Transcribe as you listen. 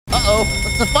Uh-oh,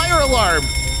 that's the fire alarm.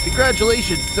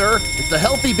 Congratulations, sir. It's a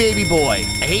healthy baby boy.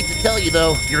 I hate to tell you,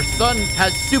 though, your son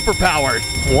has superpowers.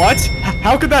 What?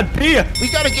 How could that be? We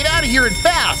gotta get out of here and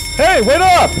fast. Hey, wait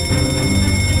up!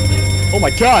 Oh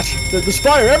my gosh, there's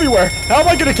fire everywhere. How am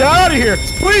I gonna get out of here?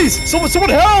 Please, someone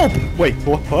help! Wait,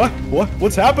 what?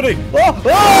 What's happening?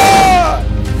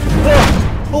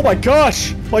 Oh my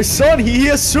gosh, my son, he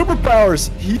has superpowers.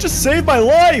 He just saved my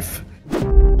life.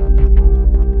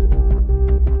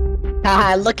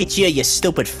 Haha, look at you, you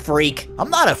stupid freak.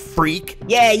 I'm not a freak.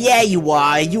 Yeah, you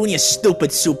are. You and your stupid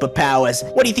superpowers.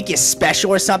 What do you think, you're special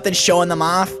or something, showing them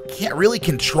off? Can't really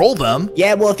control them.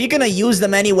 Yeah, well, if you're gonna use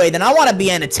them anyway, then I want to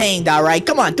be entertained, alright?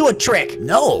 Come on, do a trick.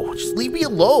 No, just leave me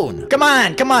alone. Come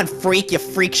on, freak, you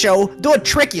freak show. Do a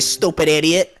trick, you stupid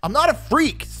idiot. I'm not a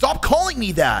freak. Stop calling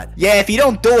me that. Yeah, if you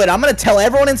don't do it, I'm gonna tell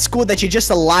everyone in school that you're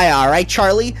just a liar, alright,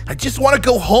 Charlie? I just want to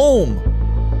go home.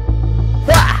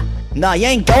 Wah! No, you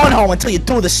ain't going home until you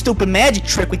do the stupid magic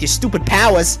trick with your stupid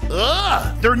powers.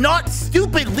 Ugh, they're not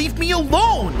stupid. Leave me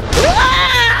alone.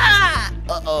 Ah!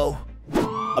 Uh-oh.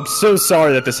 I'm so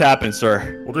sorry that this happened,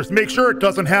 sir. Well, just make sure it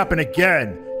doesn't happen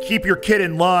again. Keep your kid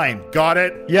in line. Got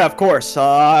it? Yeah, of course.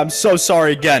 I'm so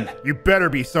sorry again. You better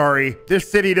be sorry. This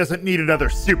city doesn't need another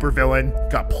supervillain.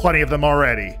 Got plenty of them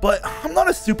already. But I'm not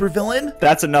a supervillain.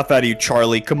 That's enough out of you,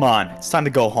 Charlie. Come on, it's time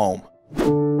to go home.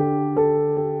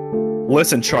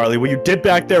 Listen, Charlie, what you did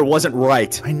back there wasn't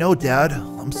right. I know, Dad.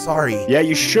 I'm sorry. Yeah,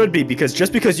 you should be, because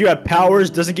just because you have powers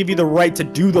doesn't give you the right to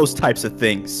do those types of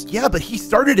things. Yeah, but he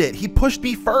started it. He pushed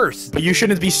me first. But you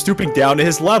shouldn't be stooping down to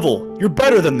his level. You're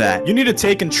better than that. You need to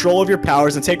take control of your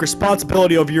powers and take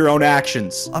responsibility over your own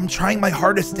actions. I'm trying my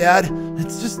hardest, Dad.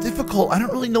 It's just difficult. I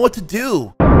don't really know what to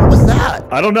do. What was that?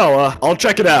 I don't know. I'll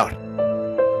check it out.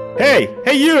 Hey,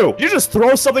 you! Did you just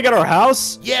throw something at our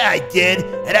house? Yeah, I did.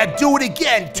 And I'd do it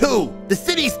again, too. The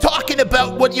city's talking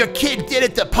about what your kid did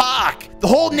at the park. The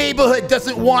whole neighborhood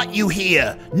doesn't want you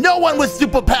here. No one with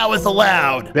superpowers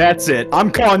allowed. That's it.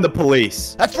 I'm calling the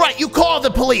police. That's right. You call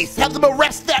the police. Have them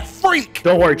arrest that freak.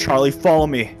 Don't worry, Charlie. Follow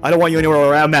me. I don't want you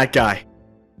anywhere around that guy.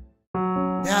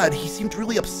 Dad, he seemed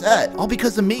really upset. All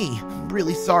because of me. I'm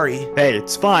really sorry. Hey,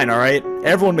 it's fine, alright?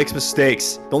 Everyone makes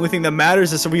mistakes. The only thing that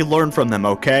matters is that we learn from them,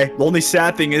 okay? The only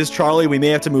sad thing is, Charlie, we may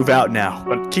have to move out now.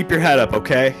 But keep your head up,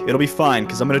 okay? It'll be fine,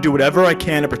 because I'm gonna do whatever I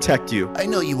can to protect you. I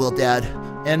know you will, Dad.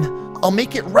 And I'll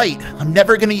make it right. I'm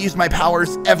never gonna use my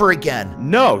powers ever again.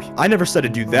 No, I never said to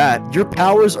do that. Your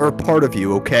powers are a part of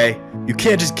you, okay? You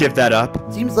can't just give that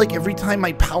up. Seems like every time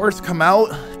my powers come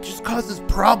out, it just causes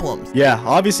problems. Yeah,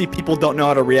 obviously people don't know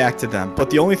how to react to them, but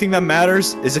the only thing that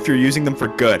matters is if you're using them for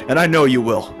good. And I know you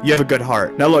will. You have a good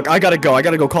heart. Now look, I gotta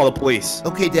go call the police.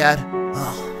 Okay, Dad.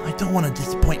 Oh, I don't want to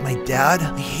disappoint my dad.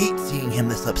 I hate seeing him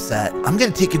this upset. I'm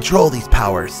gonna take control of these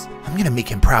powers. I'm gonna make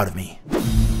him proud of me.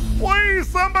 Please,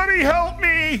 somebody help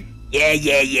me!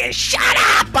 Yeah. Shut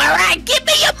up, alright? Give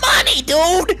me your money,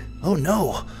 dude! Oh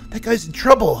no, that guy's in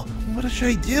trouble. What should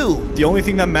I do? The only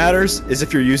thing that matters is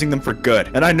if you're using them for good,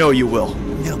 and I know you will.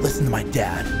 I'm gonna listen to my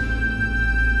dad.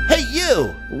 Hey,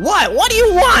 you! What? What do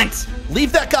you want?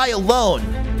 Leave that guy alone.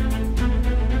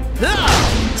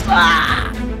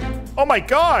 Ah! Oh my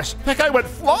gosh, that guy went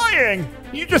flying!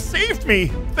 You just saved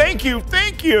me! Thank you!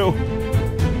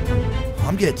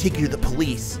 I'm gonna take you to the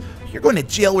police. You're going to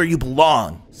jail where you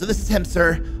belong. So this is him,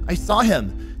 sir. I saw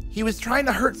him. He was trying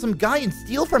to hurt some guy and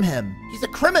steal from him. He's a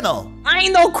criminal. I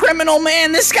ain't no criminal,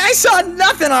 man. This guy saw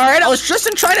nothing, alright? I was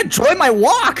just trying to enjoy my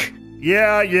walk.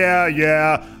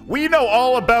 Yeah. We know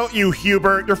all about you,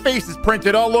 Hubert. Your face is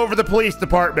printed all over the police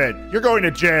department. You're going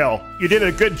to jail. You did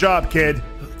a good job, kid.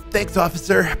 Thanks,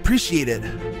 officer. Appreciate it.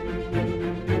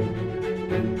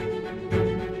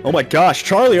 Oh my gosh,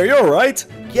 Charlie, are you alright?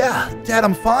 Yeah, Dad,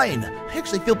 I'm fine. I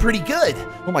actually feel pretty good.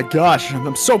 Oh my gosh,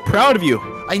 I'm so proud of you.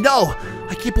 I know.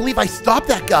 I can't believe I stopped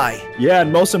that guy. Yeah,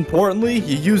 and most importantly,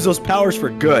 you use those powers for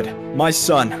good. My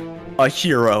son, a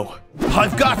hero.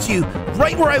 I've got you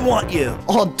right where I want you.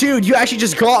 Oh, dude, you actually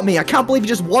just got me. I can't believe you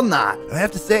just won that. I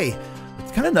have to say,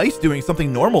 it's kind of nice doing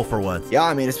something normal for once. Yeah,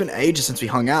 I mean, it's been ages since we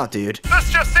hung out, dude.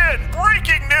 This just in!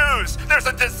 Breaking news! There's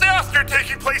a disaster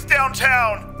taking place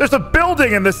downtown! There's a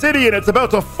building in the city and it's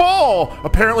about to fall!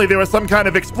 Apparently there was some kind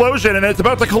of explosion and it's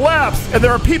about to collapse, and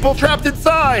there are people trapped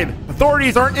inside!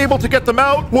 Authorities aren't able to get them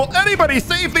out! Will anybody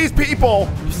save these people?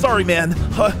 Sorry, man.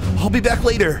 I'll be back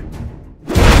later.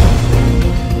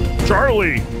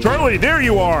 Charlie, there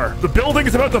you are! The building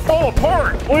is about to fall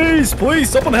apart! Please,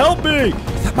 someone help me!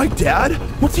 Is that my dad?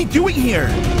 What's he doing here?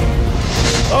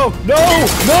 Oh, no!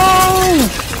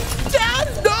 Dad,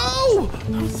 no!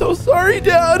 I'm so sorry,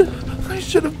 Dad. I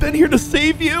should have been here to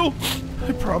save you.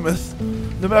 I promise.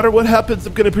 No matter what happens,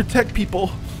 I'm gonna protect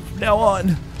people. now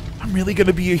on, I'm really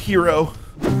gonna be a hero.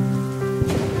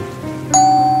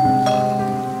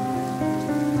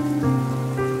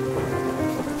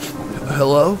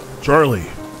 Hello? Charlie,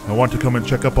 I want to come and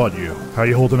check up on you. How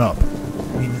you holding up?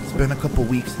 I mean, it's been a couple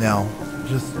weeks now.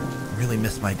 Just really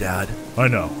miss my dad. I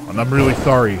know, and I'm really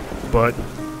sorry, but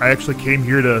I actually came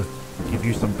here to give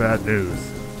you some bad news.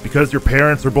 Because your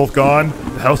parents are both gone,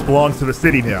 the house belongs to the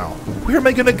city now. Where am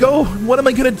I gonna go? What am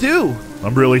I gonna do?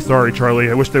 I'm really sorry,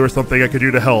 Charlie. I wish there was something I could do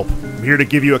to help. I'm here to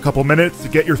give you a couple minutes to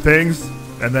get your things,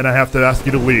 and then I have to ask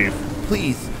you to leave.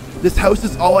 Please, this house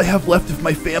is all I have left of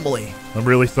my family. I'm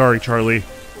really sorry, Charlie.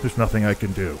 There's nothing I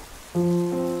can do.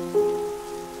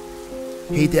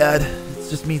 Hey, Dad. It's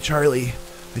just me, Charlie.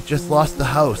 I just lost the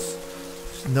house.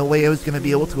 There's no way I was gonna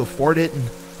be able to afford it, and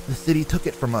the city took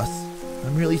it from us.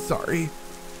 I'm really sorry.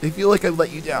 I feel like I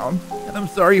let you down, and I'm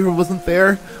sorry I wasn't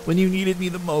there when you needed me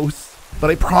the most.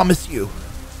 But I promise you,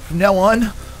 from now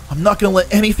on, I'm not gonna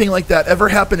let anything like that ever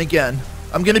happen again.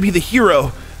 I'm gonna be the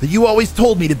hero that you always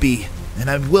told me to be, and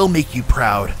I will make you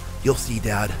proud. You'll see,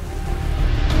 Dad.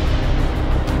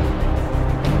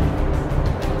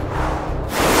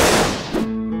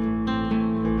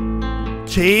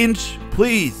 Change,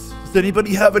 please. Does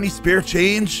anybody have any spare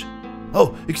change?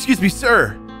 Oh, excuse me,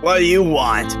 sir. What do you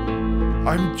want?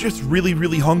 I'm just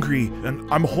really hungry,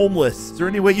 and I'm homeless. Is there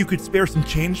any way you could spare some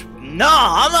change? No,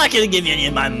 I'm not gonna give you any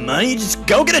of my money. Just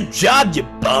go get a job, you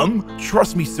bum.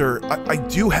 Trust me, sir. I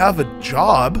do have a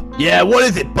job. Yeah, what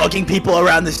is it, bugging people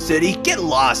around the city? Get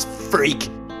lost, freak.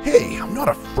 Hey, I'm not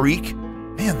a freak.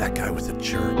 Man, that guy was a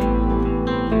jerk.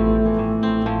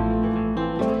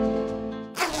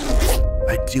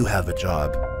 I do have a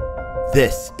job.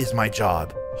 This is my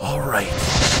job. All right.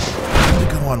 Time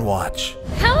to go on watch.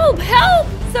 Help! Help!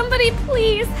 Somebody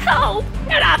please help!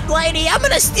 Get up, lady. I'm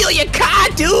gonna steal your car,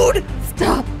 dude.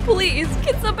 Stop, please.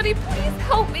 Can somebody please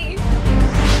help me?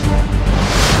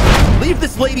 Leave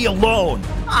this lady alone.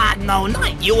 Ah, no,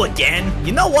 not you again.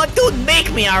 You know what, dude?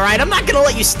 Make me, all right? I'm not gonna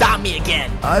let you stop me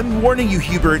again. I'm warning you,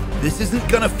 Hubert. This isn't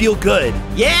gonna feel good.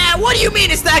 Yeah, what do you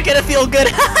mean it's not gonna feel good?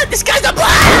 This guy's a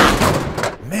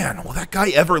blah! Man, will that guy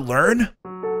ever learn?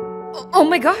 Oh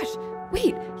my gosh.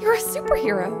 Wait, you're a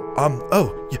superhero.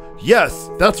 Yes,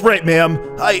 that's right, ma'am.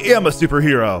 I am a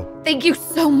superhero. Thank you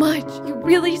so much. You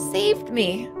really saved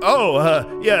me.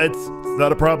 Yeah, it's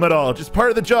not a problem at all. Just part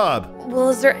of the job. Well,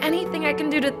 is there anything I can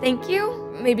do to thank you?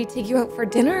 Maybe take you out for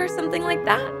dinner or something like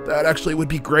that? That actually would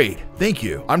be great. Thank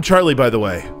you. I'm Charlie, by the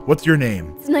way. What's your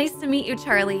name? It's nice to meet you,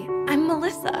 Charlie. I'm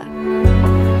Melissa.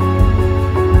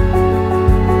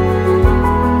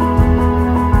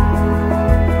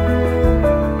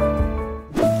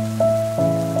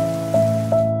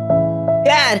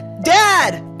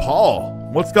 Dad! Paul,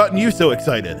 what's gotten you so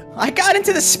excited? I got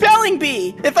into the spelling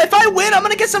bee. If I win, I'm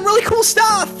gonna get some really cool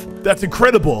stuff. That's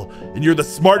incredible. And you're the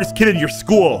smartest kid in your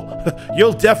school.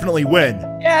 You'll definitely win.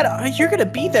 Dad, you're gonna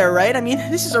be there, right? I mean,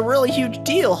 this is a really huge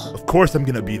deal. Of course I'm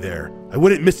gonna be there. I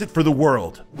wouldn't miss it for the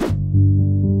world.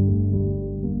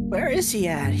 Where is he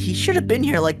at? He should have been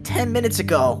here like 10 minutes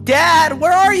ago. Dad,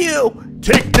 where are you?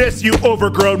 Take this, you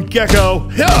overgrown gecko!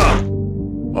 Yeah!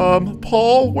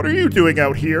 Paul, what are you doing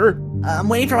out here? I'm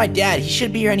waiting for my dad. He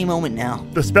should be here any moment now.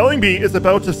 The spelling bee is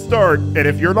about to start, and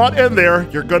if you're not in there,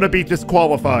 you're gonna be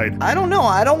disqualified. I don't know.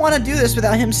 I don't want to do this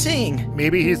without him seeing.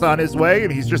 Maybe he's on his way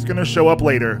and he's just gonna show up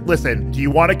later. Listen, do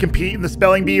you want to compete in the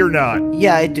spelling bee or not?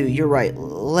 Yeah, I do. You're right.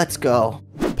 Let's go.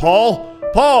 Paul?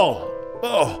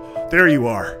 Oh, there you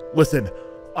are. Listen,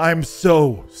 I'm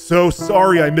so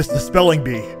sorry I missed the spelling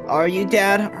bee. Are you,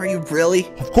 Dad? Are you really?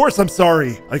 Of course I'm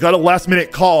sorry. I got a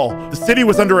last-minute call. The city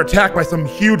was under attack by some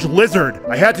huge lizard.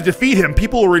 I had to defeat him.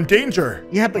 People were in danger.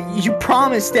 Yeah, but you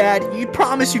promised, Dad. You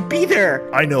promised you'd be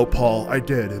there. I know, Paul. I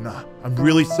did, and I'm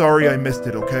really sorry I missed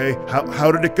it, okay?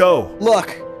 How did it go?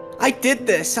 Look, I did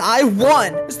this. I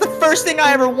won. It's the first thing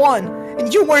I ever won,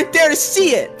 and you weren't there to see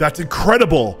it. That's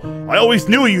incredible. I always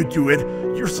knew you'd do it.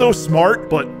 You're so smart,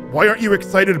 but why aren't you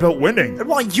excited about winning? I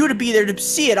want you to be there to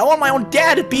see it. I want my own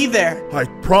dad to be there. I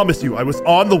promise you, I was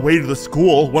on the way to the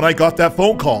school when I got that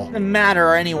phone call. Doesn't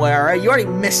matter anyway, all right? You already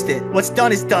missed it. What's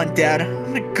done is done, Dad.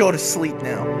 I'm gonna go to sleep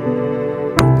now.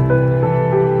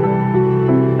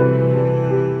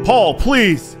 Paul,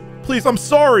 please. Please, I'm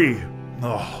sorry.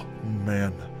 Oh,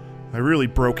 man. I really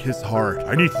broke his heart.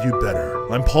 I need to do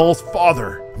better. I'm Paul's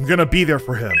father. I'm gonna be there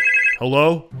for him.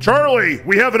 Hello? Charlie,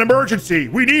 we have an emergency.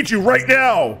 We need you right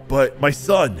now. But my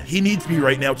son, he needs me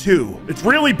right now too. It's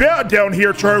really bad down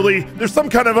here, Charlie. There's some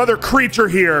kind of other creature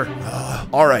here.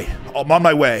 All right, I'm on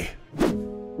my way.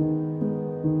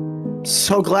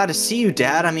 So glad to see you,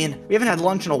 Dad. I mean, we haven't had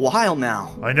lunch in a while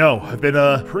now. I know, I've been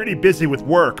pretty busy with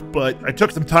work, but I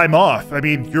took some time off. I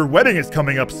mean, your wedding is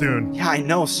coming up soon. Yeah, I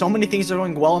know. So many things are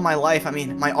going well in my life. I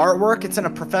mean, my artwork, it's in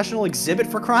a professional exhibit,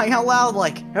 for crying out loud.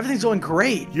 Like, everything's going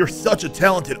great. You're such a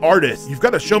talented artist. You've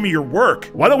got to show me your work.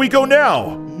 Why don't we go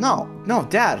now? No,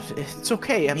 Dad, it's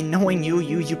okay. I mean, knowing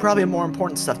you probably have more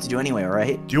important stuff to do anyway,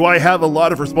 right? Do I have a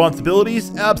lot of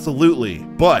responsibilities? Absolutely.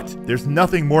 But there's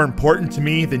nothing more important to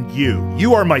me than you.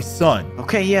 You are my son.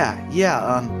 Okay, yeah,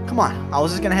 come on. I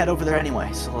was just gonna head over there anyway,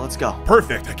 so let's go.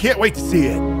 Perfect. I can't wait to see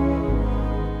it.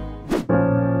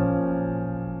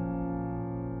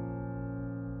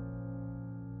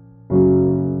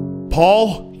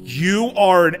 Paul, you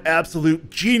are an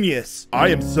absolute genius. I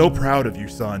am so proud of you,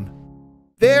 son.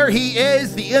 There he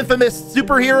is, the infamous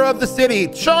superhero of the city,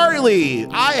 Charlie.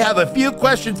 I have a few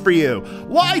questions for you.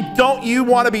 Why don't you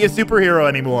want to be a superhero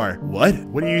anymore? What?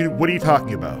 What are you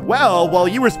talking about? Well, while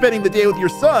you were spending the day with your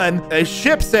son, a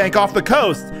ship sank off the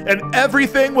coast and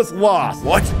everything was lost.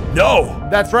 What? No.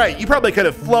 That's right. You probably could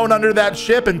have flown under that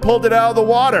ship and pulled it out of the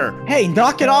water. Hey,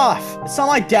 knock it off. It's not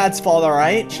my dad's fault, all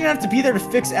right? You shouldn't have to be there to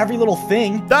fix every little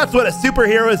thing. That's what a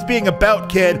superhero is being about,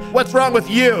 kid. What's wrong with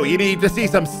you? You need to see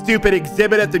some stupid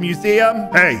exhibit at the museum?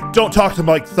 Hey, don't talk to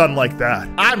my son like that.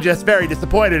 I'm just very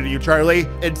disappointed in you, Charlie,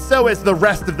 and so is the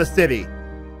rest of the city.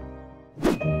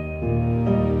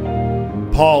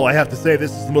 Paul, I have to say,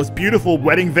 this is the most beautiful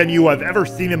wedding venue I've ever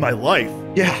seen in my life.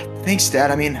 Yeah, thanks,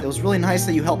 Dad. I mean, it was really nice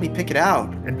that you helped me pick it out.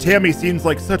 And Tammy seems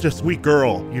like such a sweet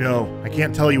girl. You know, I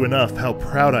can't tell you enough how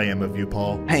proud I am of you,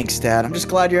 Paul. Thanks, Dad. I'm just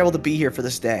glad you're able to be here for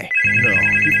this day. No,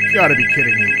 you've got to be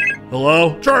kidding me.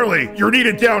 Hello? Charlie, you're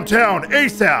needed downtown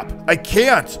ASAP. I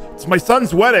can't. It's my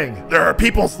son's wedding. There are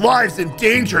people's lives in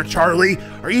danger, Charlie.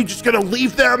 Are you just gonna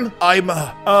leave them?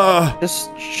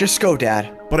 Just go,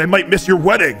 Dad. But I might miss your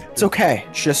wedding. It's okay.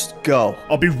 Just go.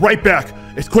 I'll be right back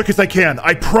as quick as I can.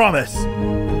 I promise.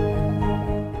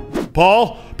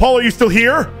 Paul? Paul, are you still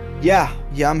here? Yeah,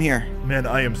 I'm here. Man,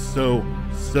 I am so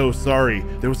sorry.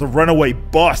 There was a runaway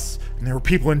bus. And there were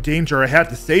people in danger. I had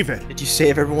to save it. Did you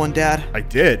save everyone, Dad? I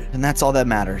did. And that's all that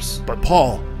matters. But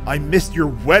Paul, I missed your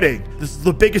wedding. This is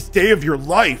the biggest day of your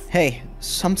life. Hey,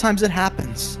 sometimes it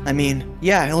happens. I mean,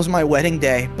 yeah, it was my wedding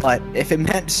day, but if it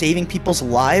meant saving people's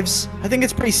lives, I think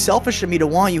it's pretty selfish of me to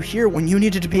want you here when you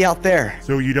needed to be out there.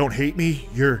 So you don't hate me?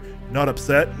 You're not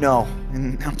upset? No,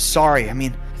 and I'm sorry. I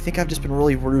mean, I think I've just been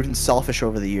really rude and selfish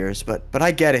over the years, but I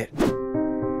get it.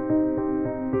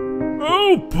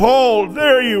 Oh, Paul,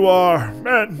 there you are.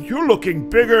 Man, you're looking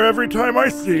bigger every time I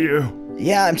see you.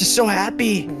 Yeah, I'm just so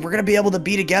happy we're gonna be able to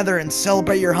be together and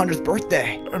celebrate your 100th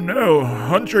birthday. I know,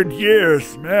 100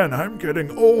 years. Man, I'm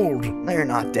getting old. No, you're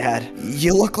not, Dad.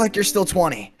 You look like you're still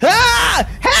 20. Ah!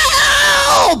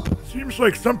 Help! Seems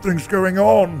like something's going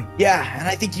on. Yeah, and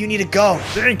I think you need to go.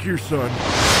 Thank you, son.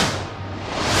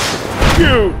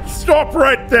 You! Stop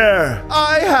right there!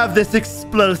 I have this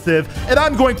explosive, and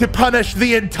I'm going to punish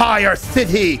the entire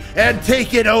city and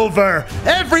take it over.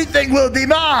 Everything will be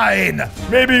mine!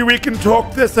 Maybe we can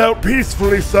talk this out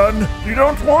peacefully, son. You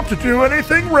don't want to do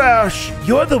anything rash.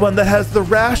 You're the one that has the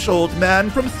rash, old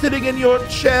man, from sitting in your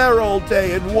chair all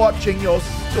day and watching your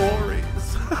stories.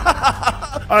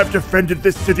 I've defended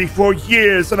this city for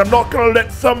years, and I'm not gonna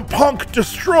let some punk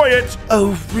destroy it.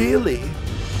 Oh, really?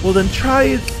 Well, then try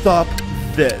and stop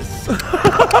this.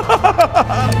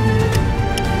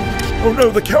 Oh no,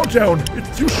 the countdown!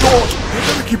 It's too short! I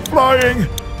gotta keep flying!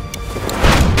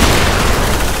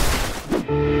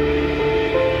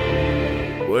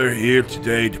 We're here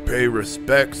today to pay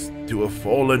respects to a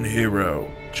fallen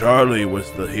hero. Charlie was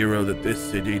the hero that this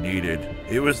city needed.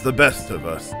 He was the best of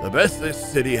us, the best this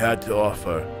city had to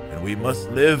offer, and we must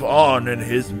live on in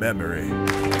his memory.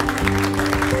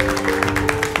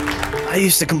 I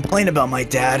used to complain about my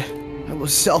dad. I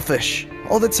was selfish.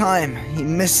 All the time, he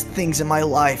missed things in my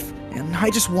life, and I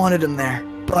just wanted him there.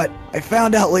 But I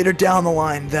found out later down the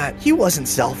line that he wasn't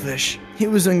selfish. He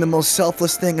was doing the most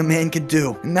selfless thing a man could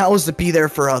do, and that was to be there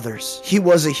for others. He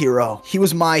was a hero. He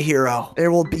was my hero.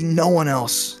 There will be no one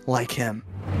else like him.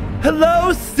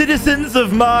 Hello, citizens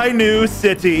of my new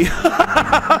city.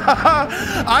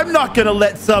 I'm not gonna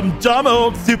let some dumb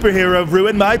old superhero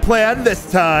ruin my plan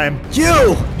this time.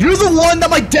 You're the one that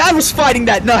my dad was fighting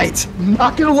that night. I'm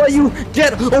not gonna let you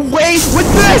get away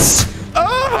with this!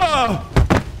 Ah!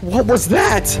 What was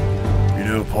that? You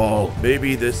know, Paul,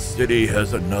 maybe this city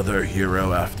has another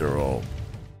hero after all.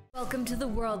 Welcome to the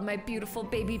world, my beautiful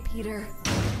baby Peter.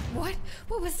 What?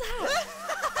 What was that?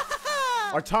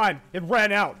 Our time, it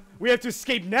ran out. We have to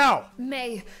escape now.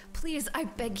 May, please, I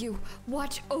beg you,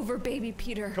 watch over baby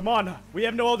Peter. Come on, we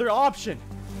have no other option.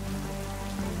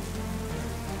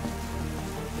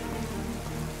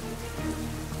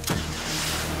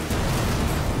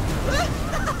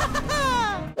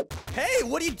 Hey,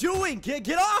 what are you doing?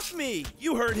 Get off me!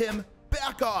 You heard him.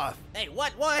 Back off. Hey,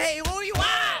 what? Hey, what are you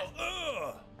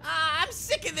at? I'm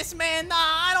sick of this, man. Nah,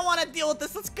 I don't want to deal with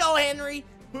this. Let's go, Henry.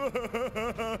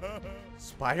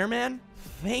 Spider-Man?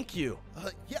 Thank you.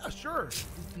 Yeah, sure.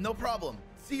 No problem.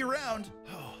 See you around.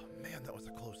 Oh, man, that was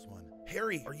a close one.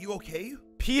 Harry, are you okay?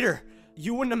 Peter,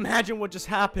 you wouldn't imagine what just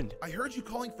happened. I heard you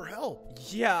calling for help.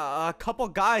 Yeah, a couple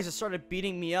guys just started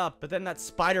beating me up, but then that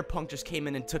spider punk just came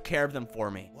in and took care of them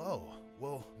for me. Whoa.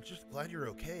 Well, I'm just glad you're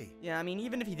okay. Yeah, I mean,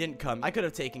 even if he didn't come, I could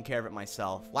have taken care of it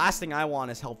myself. Last thing I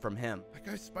want is help from him. That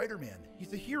guy's Spider-Man.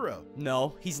 He's a hero.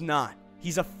 No, he's not.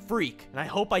 He's a freak, and I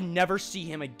hope I never see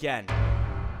him again.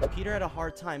 Peter had a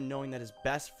hard time knowing that his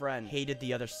best friend hated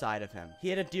the other side of him. He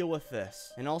had to deal with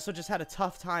this, and also just had a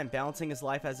tough time balancing his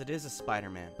life as it is as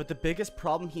Spider-Man. But the biggest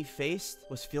problem he faced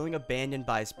was feeling abandoned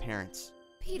by his parents.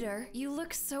 Peter, you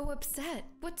look so upset.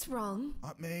 What's wrong?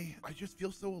 Aunt May, I just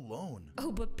feel so alone.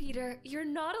 Oh, but Peter, you're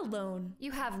not alone. You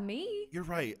have me. You're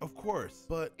right, of course,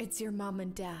 but It's your mom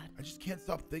and dad. I just can't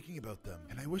stop thinking about them,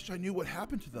 and I wish I knew what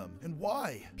happened to them and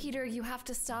why. Peter, you have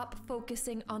to stop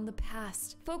focusing on the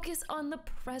past. Focus on the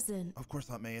present. Of course,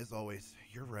 Aunt May, as always.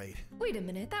 You're right. Wait a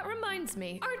minute, that reminds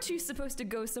me. Aren't you supposed to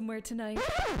go somewhere tonight?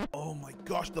 Oh my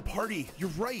gosh, the party. You're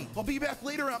right. I'll be back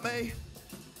later, Aunt May.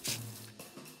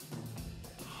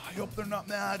 I hope they're not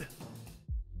mad.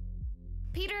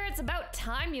 Peter, it's about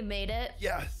time you made it.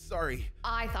 Yeah, sorry.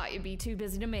 I thought you'd be too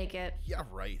busy to make it. Yeah,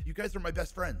 right. You guys are my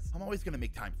best friends. I'm always gonna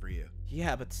make time for you.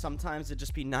 Yeah, but sometimes it'd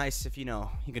just be nice if, you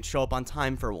can show up on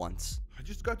time for once. I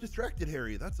just got distracted,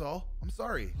 Harry. That's all. I'm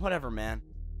sorry. Whatever, man.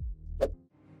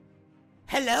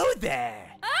 Hello there!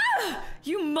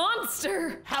 You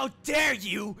monster! How dare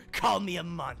you call me a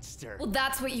monster? Well,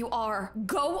 that's what you are.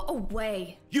 Go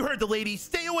away. You heard the lady.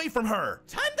 Stay away from her.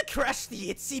 Time to crush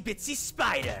the itsy bitsy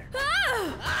spider.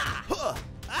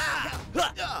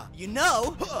 You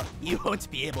know, you won't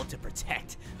be able to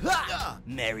protect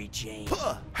Mary Jane.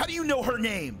 How do you know her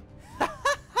name?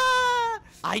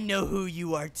 I know who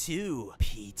you are too,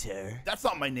 Peter. That's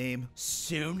not my name.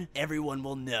 Soon, everyone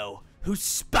will know who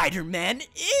Spider-Man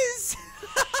is.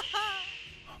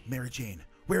 Mary Jane.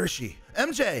 Where is she?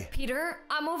 MJ! Peter,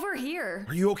 I'm over here.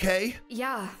 Are you okay?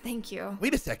 Yeah, thank you.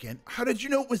 Wait a second. How did you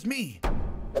know it was me?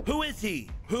 Who is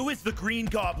he? Who is the Green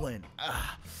Goblin?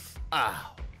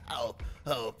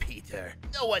 Oh, Peter.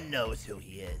 No one knows who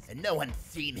he is, and no one's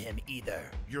seen him either.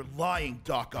 You're lying,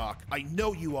 Doc Ock. I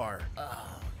know you are.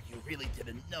 Oh, you really did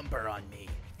a number on me.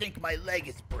 I think my leg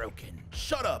is broken.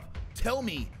 Shut up. Tell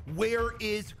me, where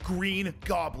is Green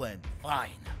Goblin? Fine.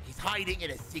 He's hiding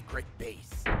in a secret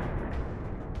base.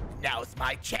 Now's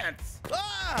my chance.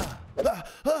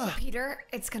 Peter,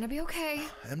 it's gonna be okay.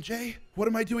 MJ, what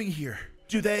am I doing here?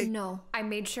 Do they? No, I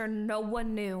made sure no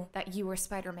one knew that you were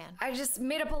Spider-Man. I just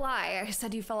made up a lie. I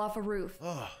said you fell off a roof.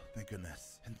 Oh, thank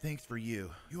goodness. And thanks for you.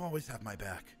 You always have my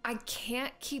back. I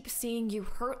can't keep seeing you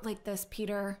hurt like this,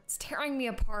 Peter. It's tearing me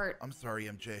apart. I'm sorry,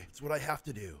 MJ. It's what I have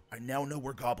to do. I now know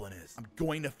where Goblin is. I'm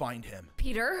going to find him.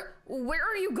 Peter, where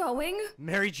are you going?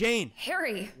 Mary Jane!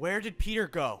 Harry! Where did Peter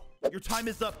go? Your time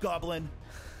is up, Goblin.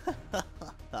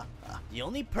 The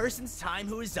only person's time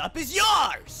who is up is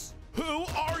yours! Who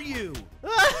are you?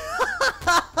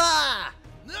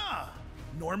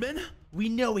 Norman? We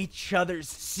know each other's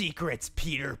secrets,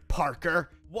 Peter Parker.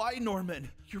 Why, Norman?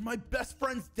 You're my best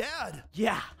friend's dad.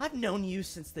 Yeah, I've known you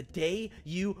since the day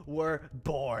you were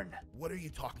born. What are you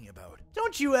talking about?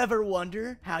 Don't you ever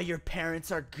wonder how your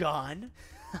parents are gone?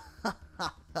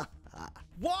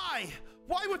 Why?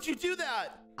 Why would you do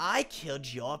that? I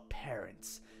killed your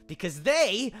parents because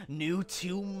they knew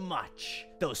too much.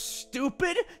 Those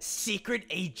stupid secret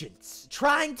agents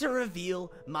trying to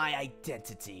reveal my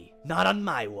identity. Not on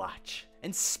my watch.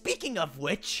 And speaking of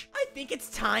which, I think it's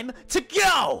time to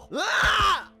go!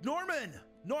 Ah! Norman!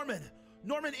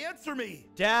 Norman, answer me!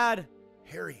 Dad!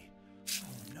 Harry.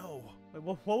 Oh, no.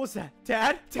 Wait, what was that?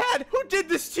 Dad? Dad, who did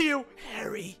this to you?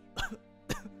 Harry.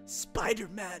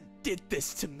 Spider-Man did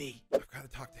this to me. I've got to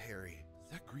talk to Harry.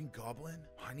 Is that Green Goblin?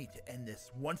 I need to end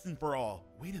this once and for all.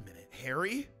 Wait a minute.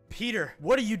 Harry? Peter,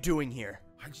 what are you doing here?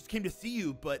 I just came to see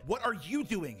you, but what are you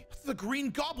doing? It's the Green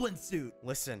Goblin suit.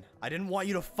 Listen, I didn't want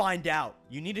you to find out.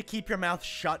 You need to keep your mouth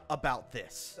shut about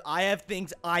this. I have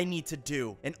things I need to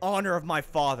do in honor of my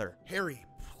father. Harry,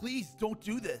 please don't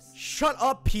do this. Shut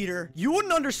up, Peter. You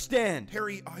wouldn't understand.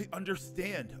 Harry, I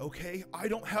understand, okay? I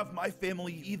don't have my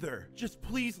family either. Just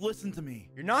please listen to me.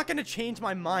 You're not gonna change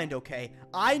my mind, okay?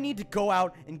 I need to go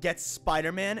out and get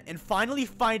Spider-Man and finally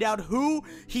find out who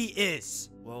he is.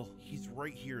 Well, he's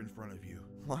right here in front of you.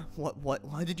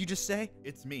 What did you just say?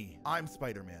 It's me. I'm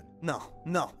Spider-Man. No,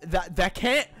 that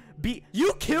can't be.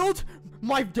 You killed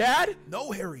My dad?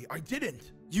 No, Harry, I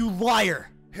didn't. You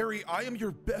liar. Harry, I am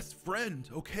your best friend,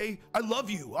 okay? I love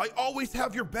you. I always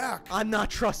have your back. I'm not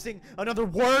trusting another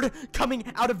word coming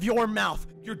out of your mouth.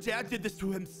 Your dad did this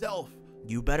to himself.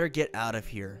 You better get out of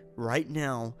here right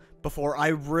now before I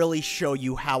really show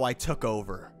you how I took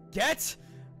over. Get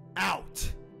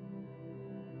out.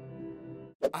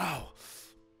 Ow.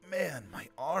 Man, my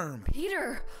arm.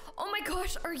 Peter, oh my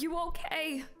gosh, are you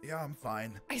okay? Yeah, I'm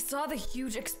fine. I saw the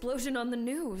huge explosion on the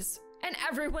news, and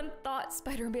everyone thought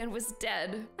Spider-Man was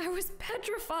dead. I was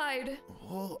petrified.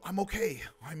 Well, I'm okay.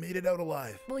 I made it out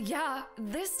alive. Well, yeah,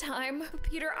 this time.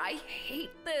 Peter, I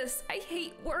hate this. I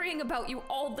hate worrying about you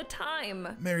all the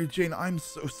time. Mary Jane, I'm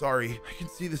so sorry. I can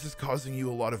see this is causing you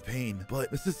a lot of pain,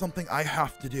 but this is something I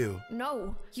have to do.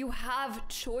 No, you have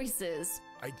choices.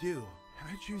 I do. And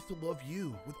I choose to love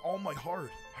you with all my heart.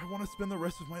 I want to spend the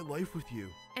rest of my life with you.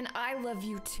 And I love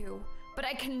you too. But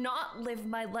I cannot live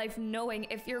my life knowing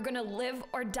if you're gonna live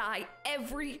or die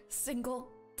every single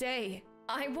day.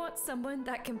 I want someone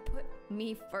that can put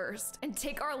me first and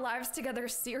take our lives together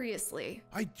seriously.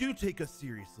 I do take us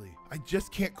seriously. I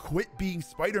just can't quit being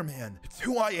Spider-Man. It's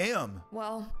who I am.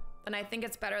 Well, then I think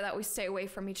it's better that we stay away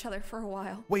from each other for a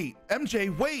while. Wait,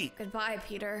 MJ, wait! Goodbye,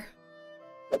 Peter.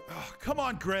 Oh, come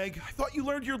on, Greg. I thought you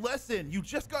learned your lesson. You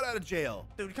just got out of jail.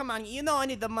 Dude, come on. You know I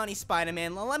need the money,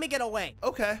 Spider-Man. Let me get away.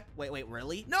 Okay. Wait,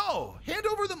 really? No, hand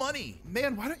over the money.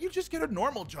 Man, why don't you just get a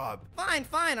normal job?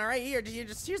 Fine, all right,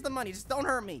 here's the money, just don't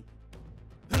hurt me.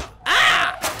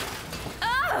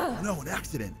 Oh, no, an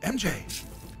accident. MJ.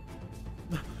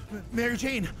 Mary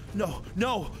Jane,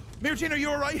 no. Mary Jane, are you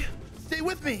all right? Stay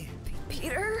with me.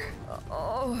 Peter?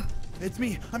 Oh. It's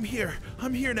me. I'm here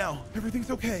now.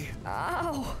 Everything's okay.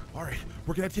 Ow. All right,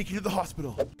 we're gonna take you to the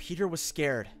hospital. Peter was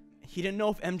scared. He didn't know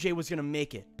if MJ was gonna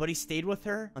make it, but he stayed with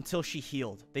her until she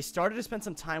healed. They started to spend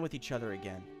some time with each other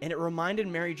again, and it reminded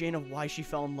Mary Jane of why she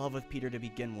fell in love with Peter to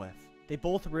begin with. They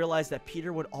both realized that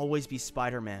Peter would always be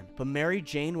Spider-Man, but Mary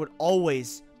Jane would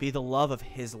always be the love of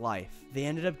his life. They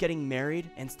ended up getting married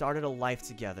and started a life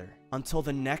together until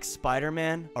the next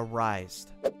Spider-Man arose.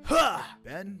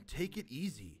 Ben, take it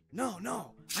easy.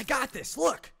 No, I got this.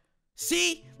 Look.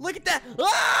 See? Look at that.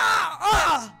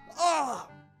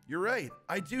 You're right.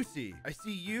 I do see. I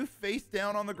see you face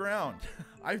down on the ground.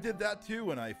 I did that too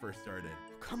when I first started.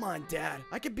 Come on, Dad.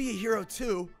 I could be a hero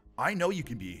too. I know you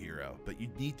can be a hero, but you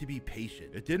need to be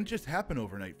patient. It didn't just happen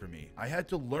overnight for me. I had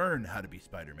to learn how to be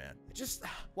Spider-Man.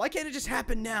 Why can't it just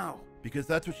happen now? Because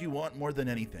that's what you want more than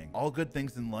anything. All good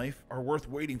things in life are worth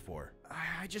waiting for.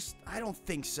 I don't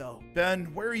think so. Ben,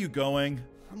 where are you going?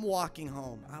 I'm walking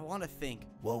home. I want to think.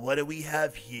 Well, what do we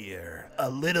have here? A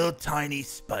little tiny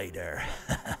spider.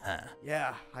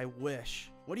 Yeah, I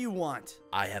wish. What do you want?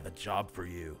 I have a job for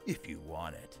you, if you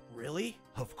want it. Really?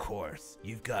 Of course.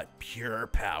 You've got pure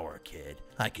power, kid.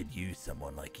 I could use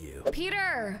someone like you.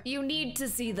 Peter, you need to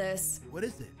see this. What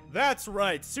is it? That's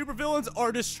right. Supervillains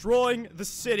are destroying the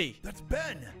city. That's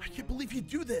Ben. I can't believe you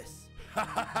do this.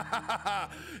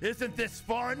 Isn't this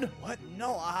fun? What?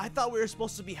 No, I thought we were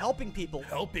supposed to be helping people.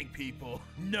 Helping people?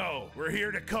 No, we're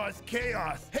here to cause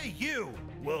chaos. Hey, you!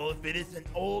 Well, if it isn't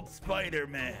old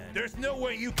Spider-Man, there's no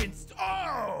way you can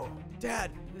oh!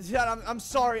 Dad, I'm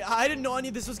sorry. I didn't know any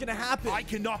of this was gonna happen. I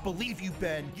cannot believe you,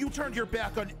 Ben. You turned your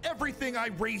back on everything I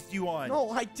raised you on.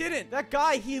 No, I didn't. That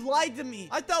guy, he lied to me.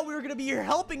 I thought we were gonna be here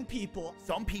helping people.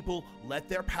 Some people let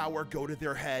their power go to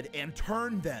their head and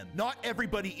turn them. Not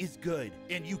everybody is good,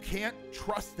 and you can't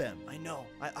trust them. I know.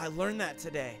 I learned that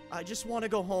today. I just want to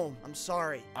go home. I'm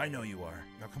sorry. I know you are.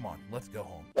 Now come on, let's go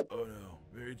home. Oh no,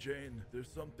 Mary Jane,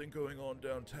 there's something going on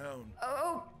downtown.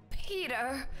 Oh,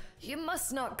 Peter, you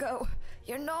must not go.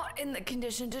 You're not in the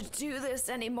condition to do this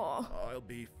anymore. I'll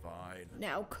be fine.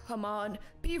 Now, come on,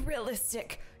 be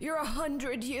realistic. You're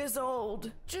 100 years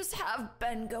old. Just have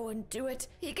Ben go and do it.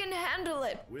 He can handle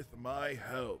it. With my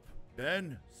help.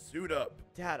 Ben, suit up.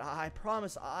 Dad, I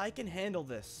promise I can handle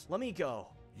this. Let me go.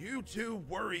 You two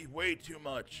worry way too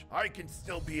much. I can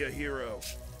still be a hero.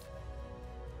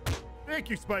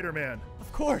 Thank you, Spider-Man.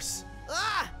 Of course.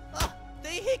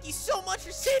 Thank you so much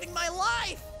for saving my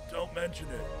life. Don't mention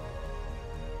it.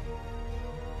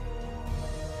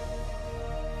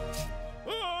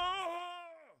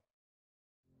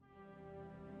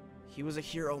 He was a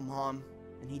hero, Mom,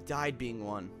 and he died being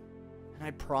one. And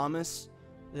I promise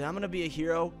that I'm gonna be a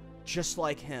hero just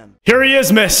like him. Here he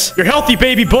is, miss. Your healthy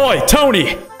baby boy,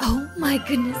 Tony. Oh my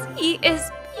goodness, he is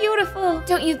beautiful.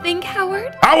 Don't you think,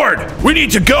 Howard? Howard, we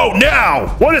need to go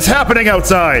now. What is happening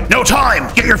outside? No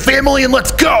time! Get your family and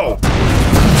let's go!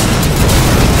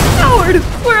 Howard,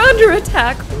 we're under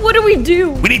attack. What do we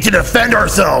do? We need to defend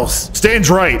ourselves.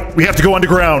 Stain's right. We have to go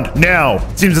underground, now.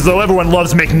 Seems as though everyone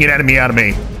loves making an enemy out of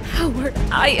me. Howard,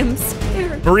 I am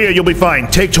scared. Maria, you'll be fine.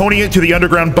 Take Tony into the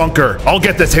underground bunker. I'll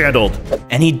get this handled.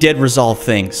 And he did resolve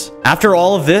things. After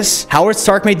all of this, Howard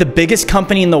Stark made the biggest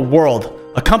company in the world.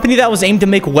 A company that was aimed to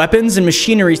make weapons and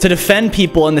machinery to defend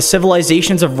people in the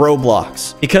civilizations of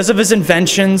Roblox. Because of his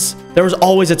inventions, there was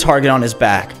always a target on his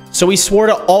back. So he swore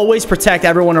to always protect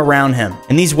everyone around him,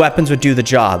 and these weapons would do the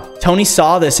job. Tony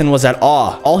saw this and was at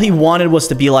awe. All he wanted was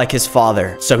to be like his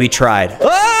father, so he tried.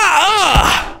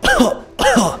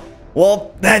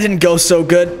 Well, that didn't go so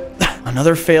good.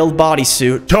 Another failed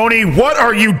bodysuit. Tony, what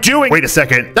are you doing? Wait a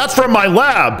second. That's from my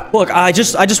lab. Look, I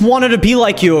just wanted to be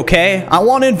like you, okay? I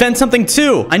want to invent something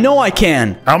too. I know I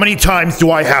can. How many times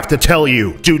do I have to tell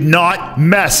you? Do not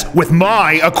mess with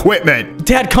my equipment.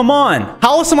 Dad, come on.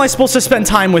 How else am I supposed to spend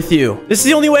time with you? This is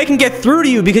the only way I can get through to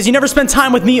you because you never spend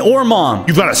time with me or Mom.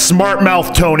 You've got a smart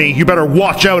mouth, Tony. You better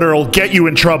watch out or it'll get you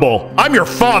in trouble. I'm your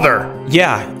father.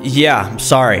 Yeah, I'm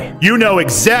sorry. You know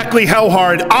exactly how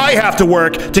hard I have to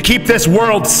work to keep this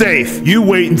world safe. You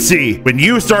wait and see. When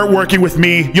you start working with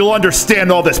me, you'll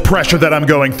understand all this pressure that I'm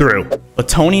going through. But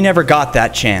Tony never got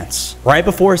that chance. Right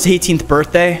before his 18th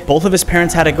birthday, both of his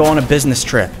parents had to go on a business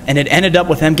trip, and it ended up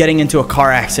with them getting into a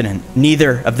car accident,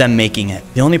 neither of them making it.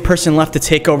 The only person left to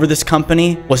take over this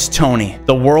company was Tony.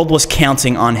 The world was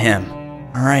counting on him.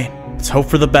 All right, let's hope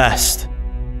for the best.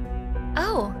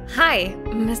 Oh, hi,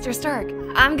 Mr. Stark.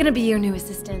 I'm gonna be your new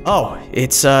assistant. Oh,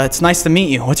 it's nice to meet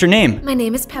you. What's your name? My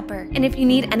name is Pepper, and if you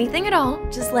need anything at all,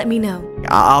 just let me know.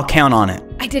 I'll count on it.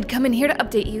 I did come in here to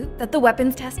update you that the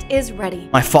weapons test is ready.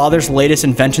 My father's latest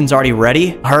invention's already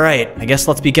ready? All right, I guess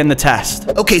let's begin the test.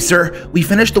 Okay, sir. We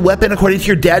finished the weapon according to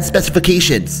your dad's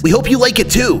specifications. We hope you like it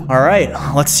too. All right,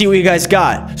 let's see what you guys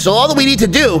got. So all that we need to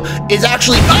do is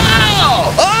actually...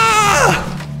 Oh!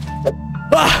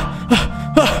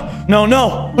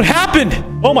 No, what happened?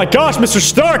 Oh my gosh, Mr.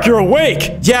 Stark, you're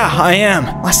awake! Yeah, I am.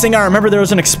 Last thing I remember, there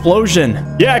was an explosion.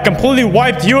 Yeah, it completely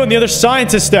wiped you and the other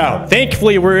scientist out.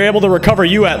 Thankfully, we were able to recover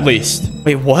you at least.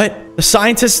 Wait, what? The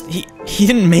scientist, he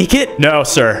didn't make it? No,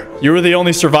 sir. You were the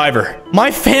only survivor.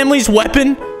 My family's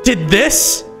weapon did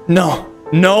this? No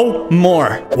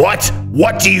more. What?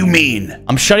 What do you mean?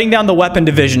 I'm shutting down the weapon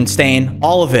division, Stain.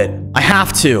 All of it. I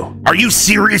have to. Are you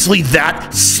seriously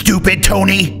that stupid,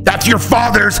 Tony? That's your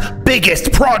father's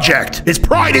biggest project. His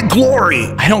pride and glory.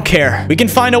 I don't care. We can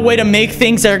find a way to make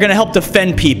things that are gonna help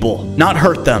defend people, not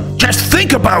hurt them. Just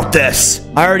think about this.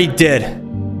 I already did.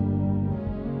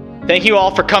 Thank you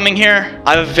all for coming here.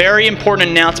 I have a very important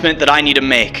announcement that I need to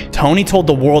make. Tony told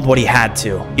the world what he had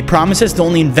to. He promises to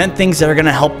only invent things that are going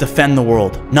to help defend the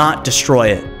world, not destroy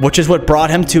it, which is what brought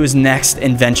him to his next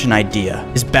invention idea.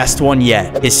 His best one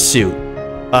yet, his suit.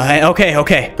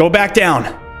 Okay, go back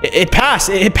down. It passed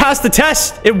the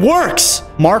test. It works.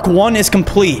 Mark 1 is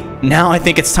complete. Now I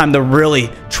think it's time to really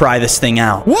try this thing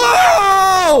out.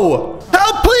 Whoa!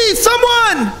 Help, please,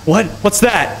 someone! What's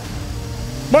that?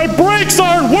 My brakes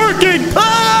aren't working!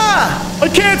 Ah! I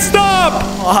can't stop!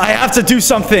 I have to do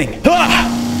something.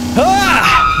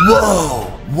 Whoa,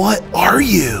 what are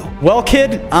you? Well,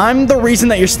 kid, I'm the reason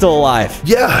that you're still alive.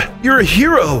 Yeah, you're a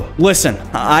hero. Listen,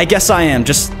 I guess I am.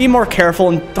 Just be more careful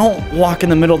and don't walk in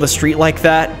the middle of the street like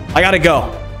that. I gotta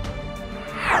go.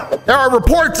 There are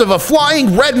reports of a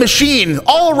flying red machine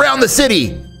all around the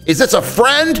city. Is this a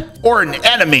friend or an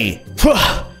enemy?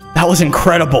 That was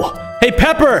incredible. Hey,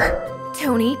 Pepper!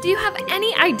 Tony, do you have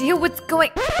any idea what's going...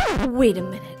 Wait a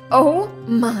minute. Oh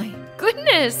my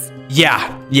goodness.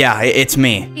 Yeah, it's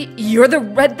me. You're the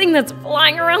red thing that's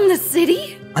flying around the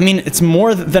city? I mean, it's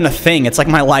more than a thing. It's like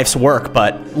my life's work.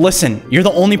 But listen, you're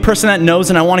the only person that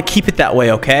knows and I want to keep it that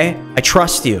way, okay? I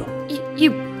trust you.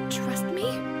 You trust me?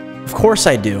 Of course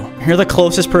I do. You're the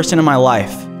closest person in my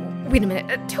life. Wait a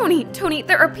minute. Tony,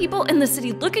 there are people in the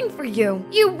city looking for you.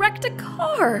 You wrecked a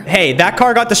car. Hey, that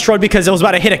car got destroyed because it was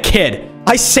about to hit a kid.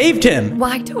 I saved him.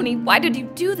 Why, Tony? Why did you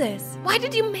do this? Why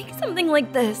did you make something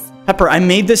like this? Pepper, I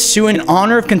made this suit in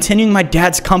honor of continuing my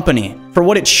dad's company for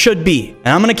what it should be, and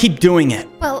I'm gonna keep doing it.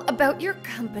 Well, about your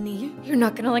company, you're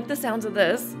not gonna like the sounds of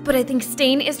this, but I think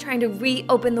Stain is trying to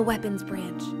reopen the weapons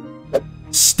branch.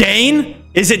 Stain?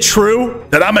 Is it true?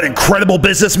 That I'm an incredible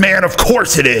businessman? Of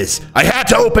course it is. I had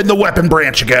to open the weapon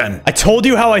branch again. I told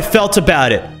you how I felt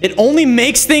about it. It only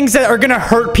makes things that are gonna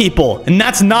hurt people, and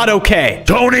that's not okay.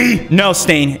 Tony! No,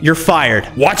 Stain, you're fired.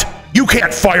 What? You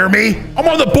can't fire me. I'm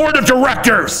on the board of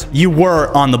directors. You were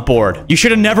on the board. You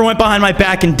should have never went behind my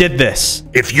back and did this.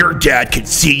 If your dad could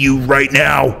see you right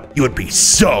now, he would be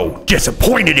so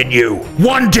disappointed in you.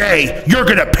 One day, you're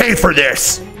gonna pay for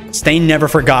this. Stain never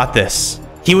forgot this.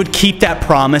 he would keep that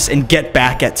promise and get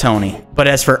back at Tony. But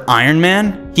as for Iron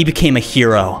Man, he became a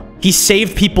hero. He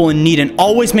saved people in need and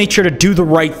always made sure to do the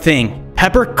right thing.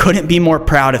 Pepper couldn't be more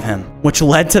proud of him, which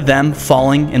led to them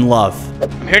falling in love.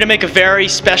 I'm here to make a very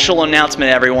special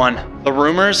announcement, everyone. The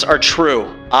rumors are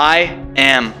true. I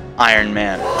am Iron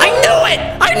Man. I knew it!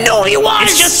 I knew he was!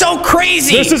 It's just so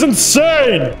crazy! This is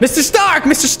insane! Mr. Stark!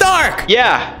 Mr. Stark!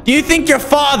 Yeah. Do you think your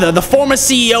father, the former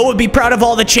CEO, would be proud of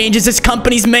all the changes this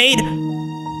company's made?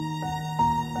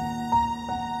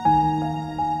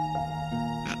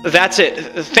 That's it.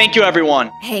 Thank you,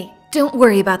 everyone. Hey, don't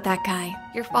worry about that guy.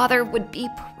 Your father would be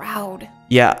proud.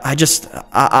 Yeah, I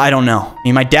don't know. I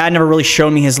mean, my dad never really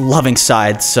showed me his loving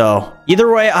side, so either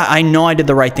way, I know I did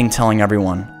the right thing telling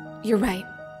everyone. You're right.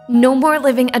 No more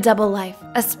living a double life,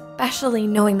 especially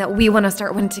knowing that we want to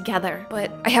start one together. But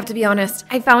I have to be honest,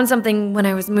 I found something when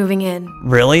I was moving in.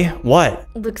 Really? What?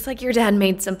 Looks like your dad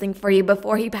made something for you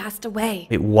before he passed away.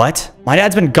 Wait, what? My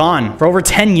dad's been gone for over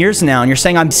 10 years now, and you're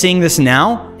saying I'm seeing this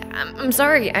now? I'm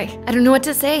sorry, I don't know what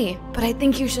to say, but I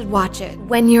think you should watch it.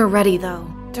 When you're ready, though.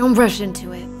 Don't rush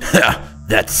into it.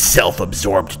 That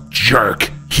self-absorbed jerk.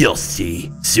 He'll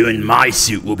see. Soon my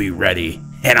suit will be ready,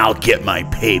 and I'll get my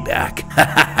payback.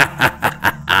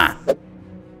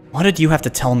 What did you have to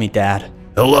tell me, Dad?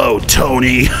 Hello,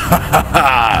 Tony.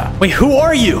 Wait, who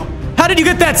are you? How did you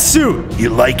get that suit? You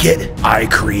like it? I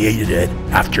created it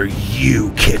after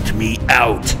you kicked me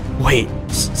out. Wait,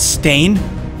 Stain?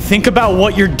 Think about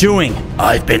what you're doing.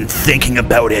 I've been thinking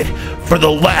about it for the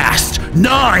last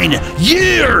 9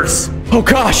 years! Oh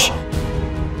gosh!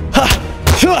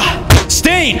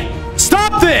 Stain!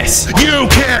 Stop this! You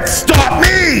can't stop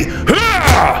me!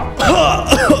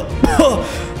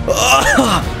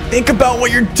 Think about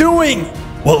what you're doing!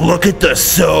 Well, look at the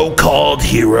so-called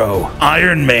hero.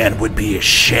 Iron Man would be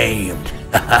ashamed.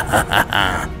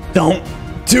 Don't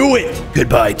do it!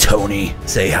 Goodbye, Tony.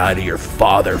 Say hi to your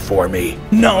father for me.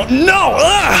 No, no!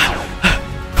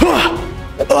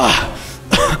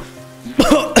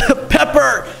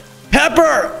 Pepper!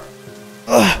 Pepper!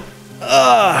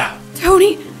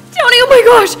 Tony, oh my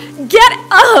gosh, get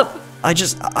up!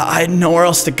 I had nowhere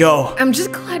else to go. I'm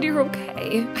just glad you're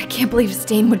okay. I can't believe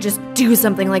Stain would just do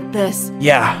something like this.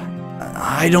 Yeah,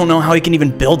 I don't know how he can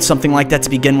even build something like that to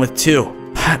begin with, too.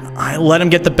 I let him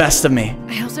get the best of me.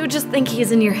 I also just think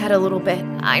he's in your head a little bit.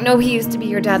 I know he used to be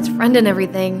your dad's friend and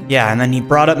everything. Yeah, and then he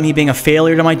brought up me being a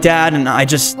failure to my dad, and I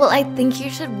just... Well, I think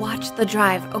you should watch The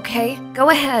Drive, okay?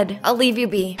 Go ahead. I'll leave you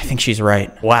be. I think she's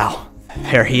right. Wow.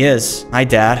 There he is. Hi,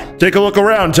 Dad. Take a look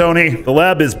around, Tony. The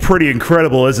lab is pretty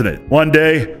incredible, isn't it? One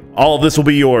day, all of this will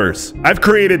be yours. I've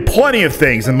created plenty of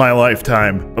things in my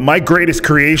lifetime, but my greatest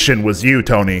creation was you,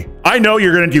 Tony. I know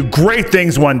you're gonna do great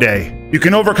things one day. You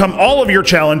can overcome all of your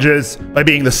challenges by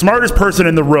being the smartest person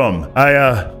in the room.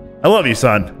 I love you,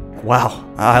 son. Wow.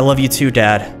 I love you too,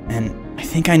 Dad. And I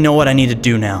think I know what I need to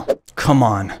do now. Come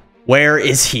on. Where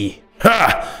is he?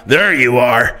 Ha! There you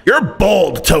are. You're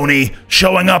bold, Tony,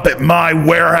 showing up at my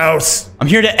warehouse. I'm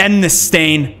here to end this,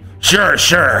 Stain. Sure.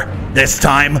 This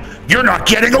time, you're not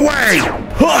getting away.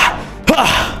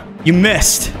 You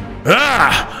missed.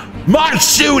 My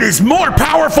suit is more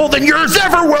powerful than yours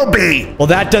ever will be. Well,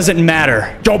 that doesn't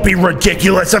matter. Don't be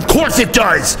ridiculous. Of course it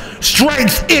does.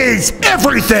 Strength is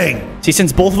everything. See,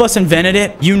 since both of us invented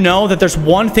it, you know that there's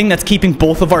one thing that's keeping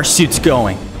both of our suits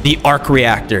going. The arc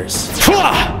reactors.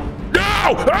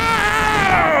 No!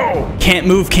 Can't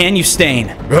move, can you, Stain?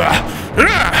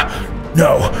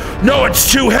 No,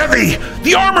 it's too heavy.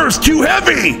 The armor's too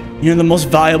heavy. You know, the most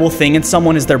valuable thing in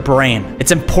someone is their brain.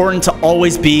 It's important to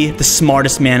always be the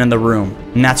smartest man in the room.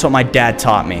 And that's what my dad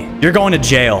taught me. You're going to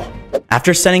jail.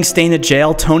 After sending Stain to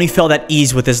jail, Tony felt at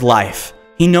ease with his life.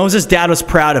 He knows his dad was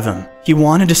proud of him. He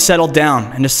wanted to settle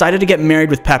down and decided to get married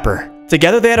with Pepper.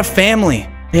 Together they had a family.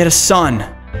 They had a son.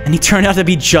 And he turned out to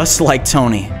be just like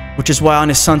Tony, which is why on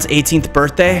his son's 18th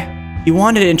birthday, he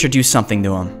wanted to introduce something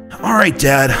to him. All right,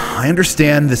 Dad, I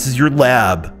understand this is your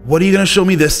lab. What are you gonna show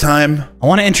me this time? I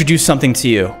want to introduce something to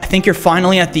you. I think you're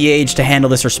finally at the age to handle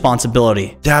this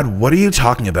responsibility. Dad, what are you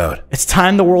talking about? It's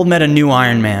time the world met a new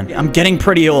Iron Man. I'm getting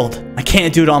pretty old. I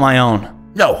can't do it on my own.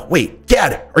 No, wait,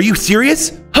 Dad, are you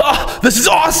serious? This is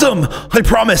awesome! I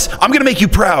promise, I'm gonna make you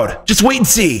proud. Just wait and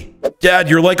see. Dad,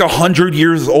 you're like 100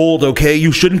 years old, okay?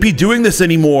 You shouldn't be doing this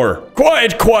anymore.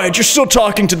 Quiet. You're still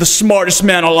talking to the smartest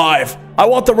man alive. I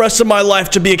want the rest of my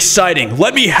life to be exciting.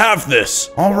 Let me have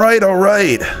this. All right.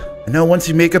 I know once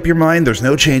you make up your mind, there's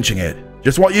no changing it.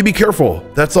 Just want you to be careful,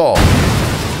 that's all.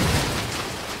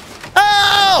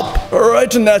 Help! All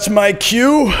right, and that's my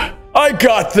cue. I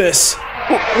got this.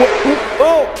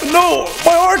 Oh, no!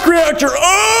 My arc reactor!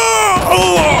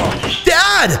 Oh!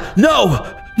 Dad!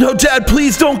 No! No, Dad,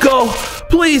 please don't go!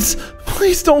 Please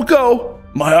don't go!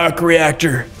 My arc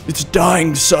reactor, it's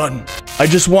dying, son. I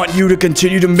just want you to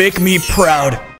continue to make me proud.